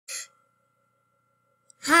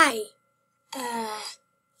Hi,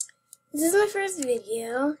 this is my first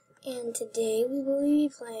video, and today we will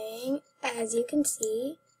be playing, as you can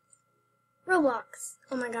see, Roblox.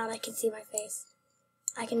 Oh my god, I can see my face.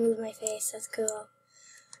 I can move my face, that's cool.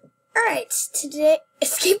 Alright, today,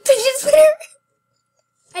 Escape Fidget Spinner!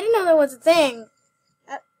 I didn't know that was a thing.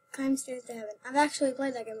 Climb Stairs to Heaven. I've actually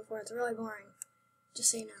played that game before, it's really boring.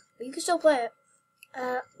 Just so you know. But you can still play it.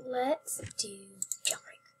 Let's do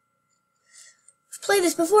Jailbreak. Play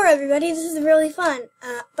this before, everybody. This is really fun.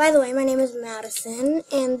 By the way, my name is Madison,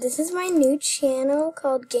 and this is my new channel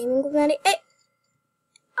called Gaming with Maddie. Hey!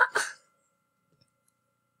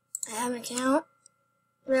 I have an account?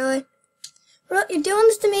 Really? You're doing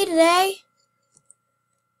this to me today?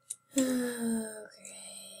 Oh,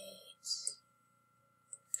 great.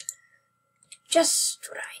 Just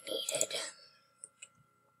what I needed.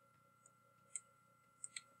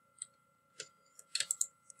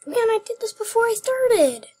 Man, I did this before I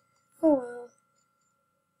started. Oh well.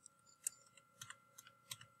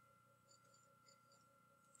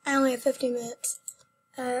 I only have 15 minutes.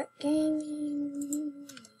 Gaming.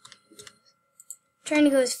 Trying to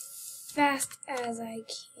go as fast as I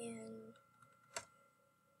can.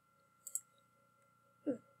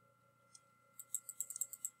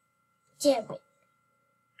 Jailbreak.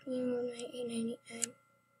 899.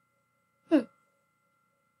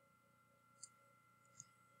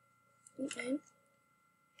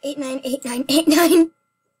 898989.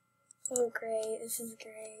 Oh great, this is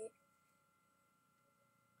great.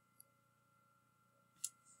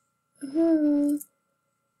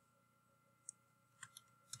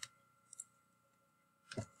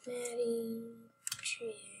 Maddie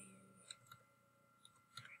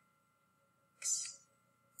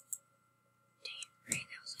Damn, right,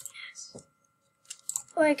 that was a mess.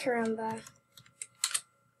 Oi, caramba.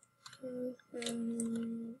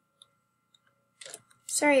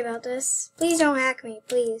 Sorry about this. Please don't hack me,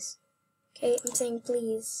 please. Okay, I'm saying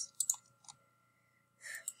please.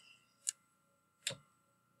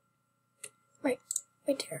 Right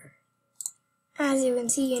there. As you can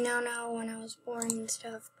see, you now know when I was born and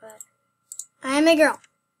stuff, but I am a girl.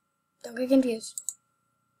 Don't get confused.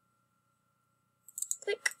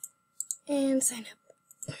 Click. And sign up.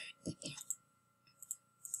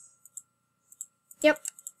 Yep.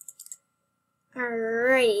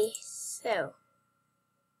 Alrighty, so.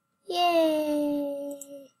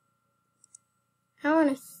 Yay! I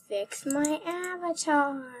want to fix my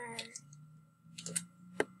avatar.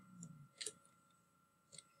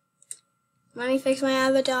 Let me fix my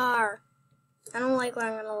avatar. I don't like what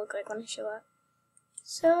I'm going to look like when I show up.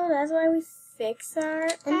 So that's why we fix our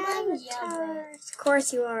avatar. Of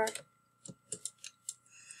course you are.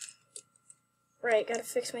 Right, gotta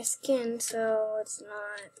fix my skin so it's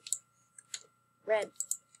not red.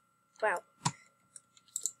 Wow.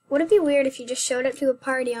 Would it be weird if you just showed up to a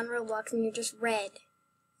party on Roblox and you're just red?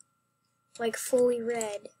 Like fully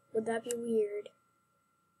red. Would that be weird?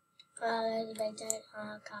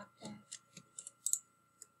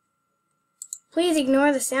 Please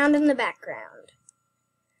ignore the sound in the background.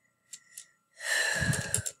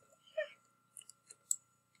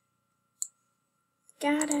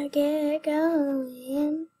 Gotta get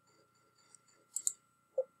going.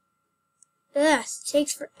 Ugh, it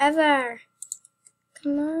takes forever.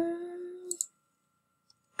 Come on.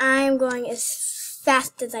 I'm going as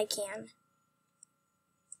fast as I can.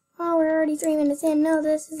 Oh, we're already 3 minutes in. No,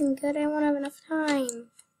 this isn't good. I won't have enough time.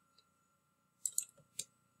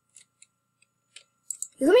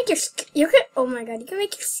 You can make oh my god, you can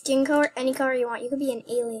make your skin color any color you want. You could be an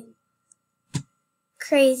alien.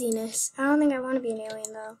 Craziness. I don't think I want to be an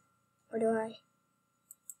alien though. Or do I?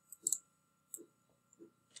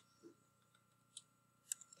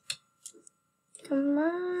 Come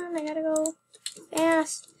on, I gotta go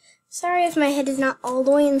fast. Sorry if my head is not all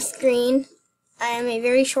the way in the screen. I am a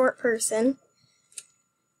very short person.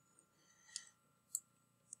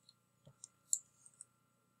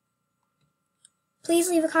 Please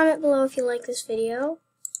leave a comment below if you like this video.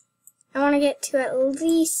 I want to get to at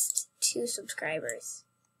least 2 subscribers.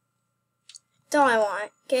 That's all I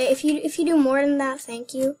want. Okay, if you do more than that,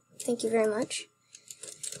 thank you. Thank you very much.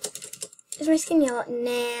 Is my skin yellow?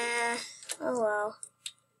 Nah. Oh well.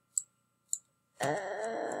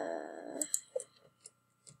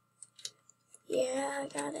 Yeah, I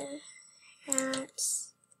got a hat,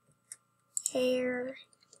 hair,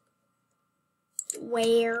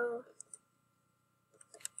 wear.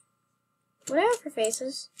 What do I have for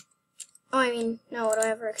faces? Oh, I mean, no, what do I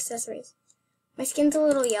have for accessories? My skin's a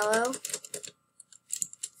little yellow.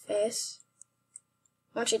 Face.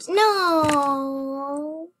 I want you to...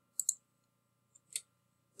 No!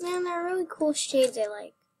 Man, they're really really cool shades I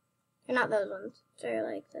like. They're not those ones. They're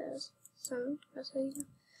like those.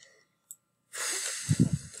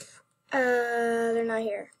 They're not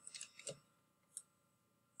here.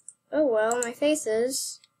 Oh well, my face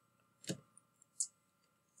is.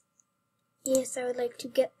 Yes, I would like to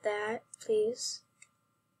get that, please.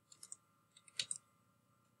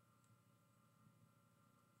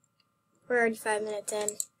 We're already 5 minutes in.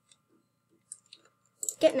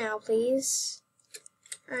 Get now, please.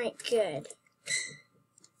 Alright, good.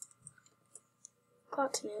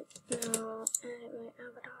 Continent. No, edit my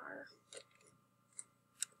avatar.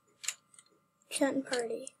 Chat and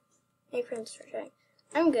party. Make friends for chatting.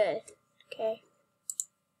 I'm good. Okay.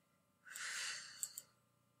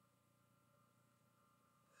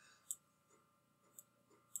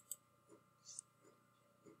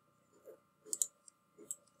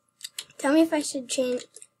 Tell me if I should change.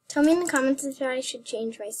 Tell me in the comments if I should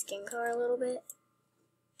change my skin color a little bit.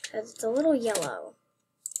 Because it's a little yellow.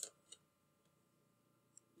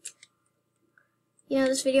 You know,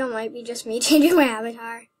 this video might be just me changing my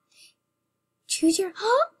avatar. Choose your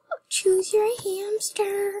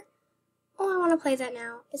hamster. Oh, I want to play that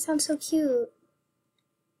now. It sounds so cute.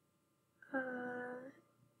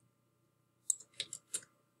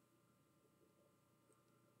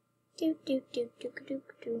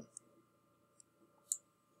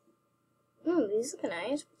 These look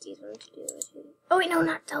nice. What these ones do? Oh wait, no,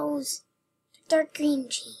 not those. They're dark green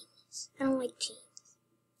jeans. I don't like jeans.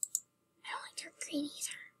 I don't like dark green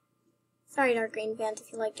either. Sorry, dark green fans,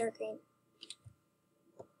 if you like dark green.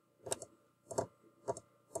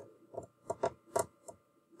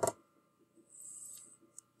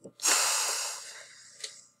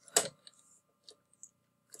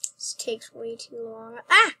 This takes way too long.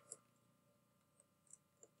 Ah!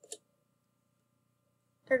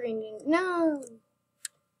 Dark green jeans. No!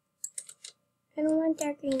 I don't want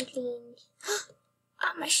dark green jeans.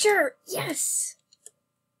 Ah, my shirt! Yes!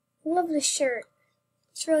 I love this shirt.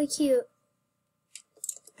 It's really cute.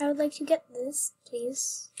 I would like to get this,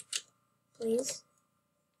 please. Please.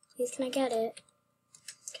 Please, can I get it?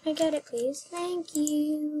 Can I get it, please? Thank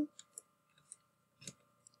you.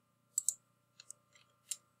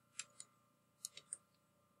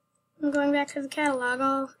 I'm going back to the catalog.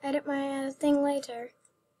 I'll edit my thing later.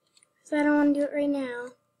 Because I don't want to do it right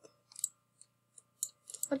now.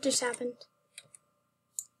 What just happened?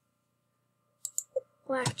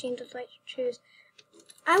 Black jeans with white shoes.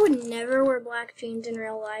 I would never wear black jeans in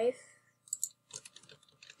real life.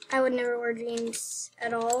 I would never wear jeans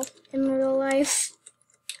at all in real life.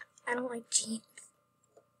 I don't like jeans.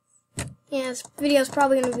 Yeah, this video is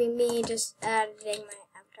probably going to be me just editing my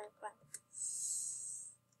avatar.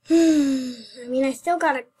 I mean, I still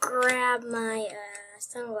gotta grab my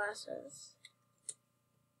sunglasses.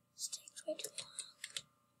 This takes way too long.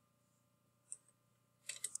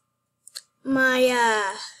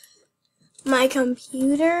 My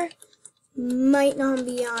computer might not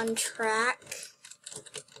be on track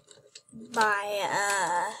by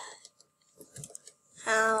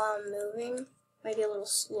how I'm moving. Might be a little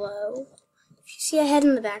slow. If you see a head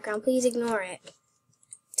in the background, please ignore it.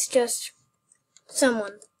 It's just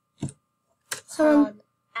someone.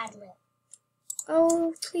 Adlet.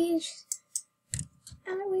 Oh, please.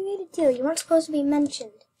 We made a deal. You weren't supposed to be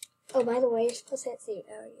mentioned. Oh, by the way, you're supposed to hit C.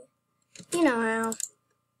 Oh, yeah. You know how.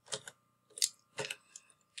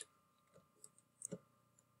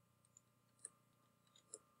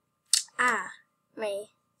 Ah, my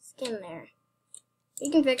skin there.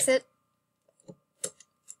 You can fix it.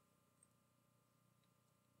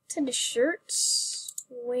 To the shirts,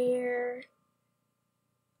 wearing,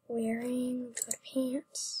 let's go to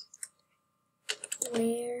pants,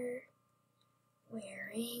 wearing.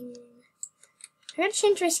 I gotta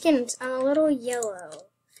change my skin. I'm a little yellow,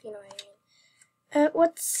 if you know what I mean.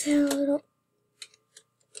 What's a little,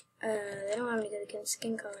 they don't have any good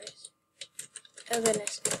skin colors. Oh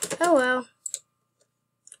goodness. Oh well.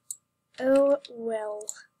 Oh well.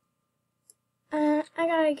 I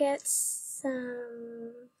gotta get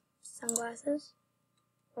some sunglasses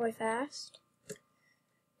really fast.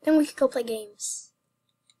 Then we could go play games.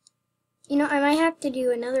 You know, I might have to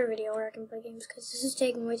do another video where I can play games because this is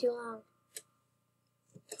taking way too long.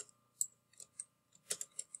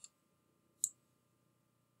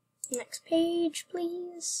 Next page,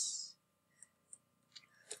 please.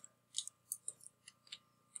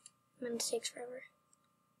 Man, this takes forever.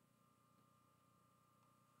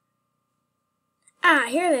 Ah,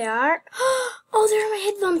 here they are. Oh, there are my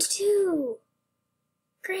headphones too.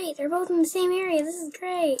 Great, they're both in the same area. This is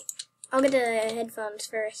great. I'll get the headphones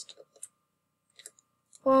first.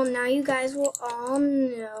 Well, now you guys will all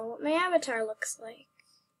know what my avatar looks like.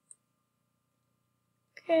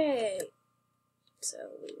 Hey. So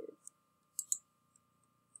weird.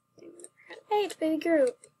 Hey, it's Baby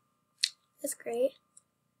Groot. That's great.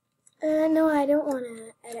 No, I don't want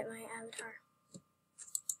to edit my avatar.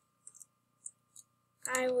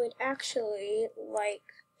 I would actually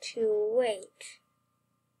like to wait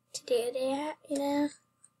to do that, you know,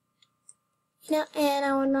 and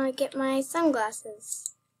I want to get my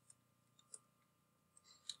sunglasses.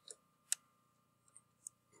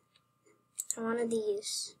 I wanted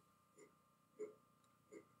these.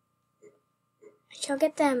 I shall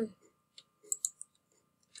get them.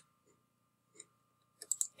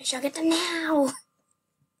 I shall get them now.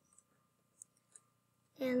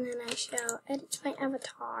 And then I shall edit my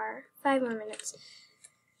avatar. 5 more minutes.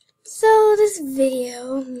 So this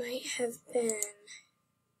video might have been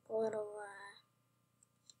a little,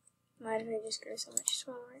 why did I just go so much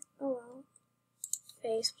smaller? Oh well.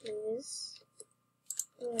 Face, please.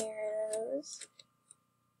 Mirror those.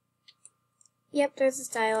 Yep, there's a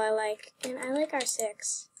style I like. And I like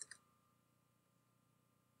R6.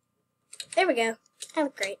 There we go. I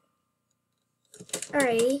look great.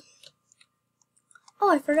 Alrighty.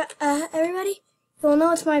 Oh, I forgot, everybody, you'll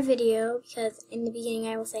know it's my video, because in the beginning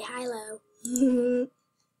I will say hi-lo.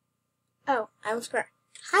 Oh, I almost forgot.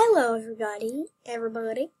 Hi-lo,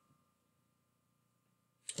 everybody.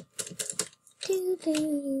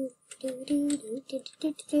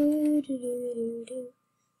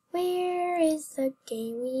 Where is the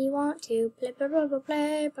game we want to play, play, play,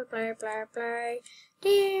 play, play, play, play, play.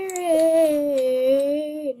 Dear,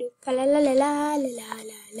 la la la la la la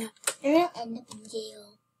la. You're gonna end up in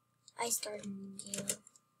jail. I started in jail.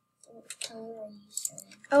 So tell me where you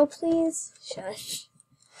started. Oh, please. Shush.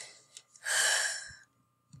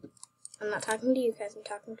 I'm not talking to you guys. I'm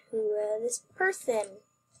talking to this person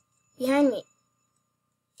behind me.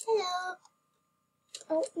 Hello.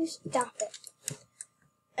 Oh, you stop it.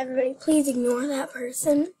 Everybody, please ignore that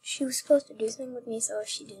person. She was supposed to do something with me, so if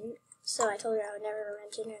she didn't, so I told her I would never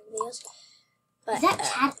mention her in videos. But, Is that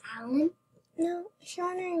Cat Allen? No, if you're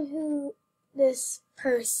wondering who this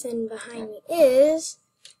person behind me is,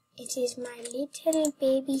 it is my little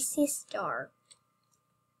baby sister.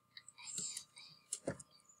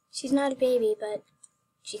 She's not a baby, but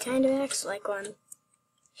she kind of acts like one.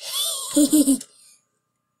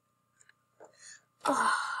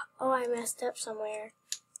 Oh, I messed up somewhere.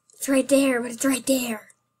 It's right there, but it's right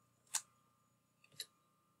there.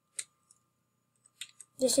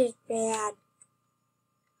 This is bad.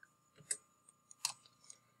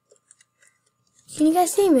 Can you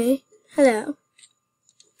guys see me? Hello.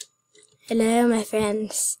 Hello, my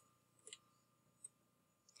friends.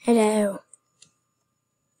 Hello.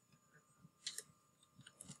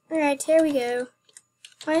 Alright, here we go.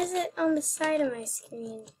 Why is it on the side of my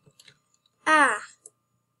screen? Ah.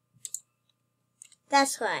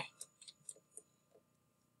 That's why.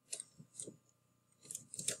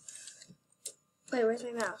 Wait, where's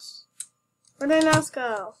my mouse? Where'd my mouse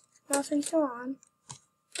go? Mouse, are you still on?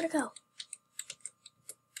 Where'd it go?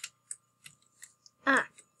 Ah,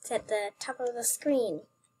 it's at the top of the screen.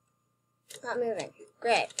 Not moving.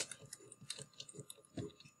 Great.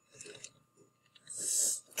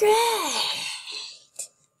 Great!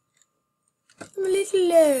 I'm a little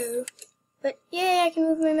low. But yay, I can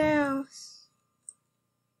move my mouse.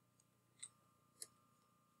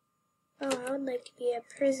 Oh, I would like to be a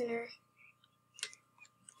prisoner.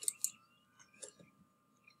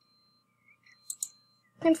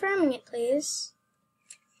 Confirming it, please.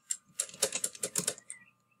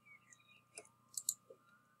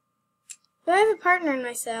 Do I have a partner in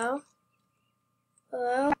my cell?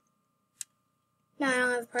 Hello? No, I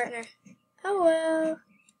don't have a partner. Oh well.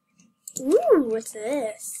 Ooh, what's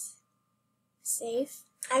this? Safe.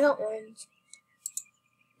 I got orange.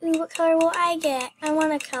 Ooh, what color will I get? I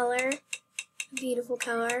want a color. A beautiful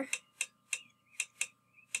color.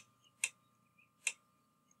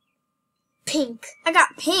 Pink. I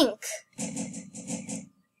got pink.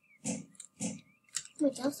 My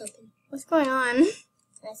cell's open. What's going on?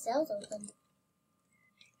 My cell's open.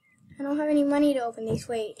 I don't have any money to open these.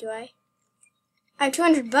 Wait, do I? I have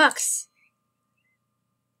 $200.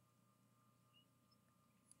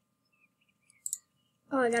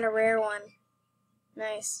 Oh, I got a rare one.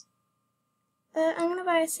 Nice. I'm gonna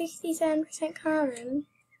buy a 67% carbon.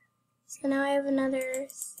 So now I have another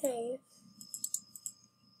safe.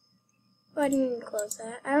 Oh, I didn't even close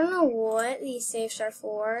that. I don't know what these safes are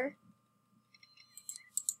for.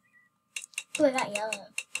 Oh, I got yellow.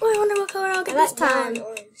 Oh, I wonder what color I'll get this time.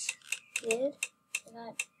 Yellow and orange. You did? I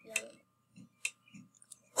got yellow.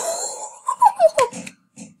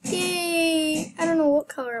 Yay! I don't know what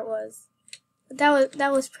color it was. But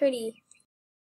that was pretty.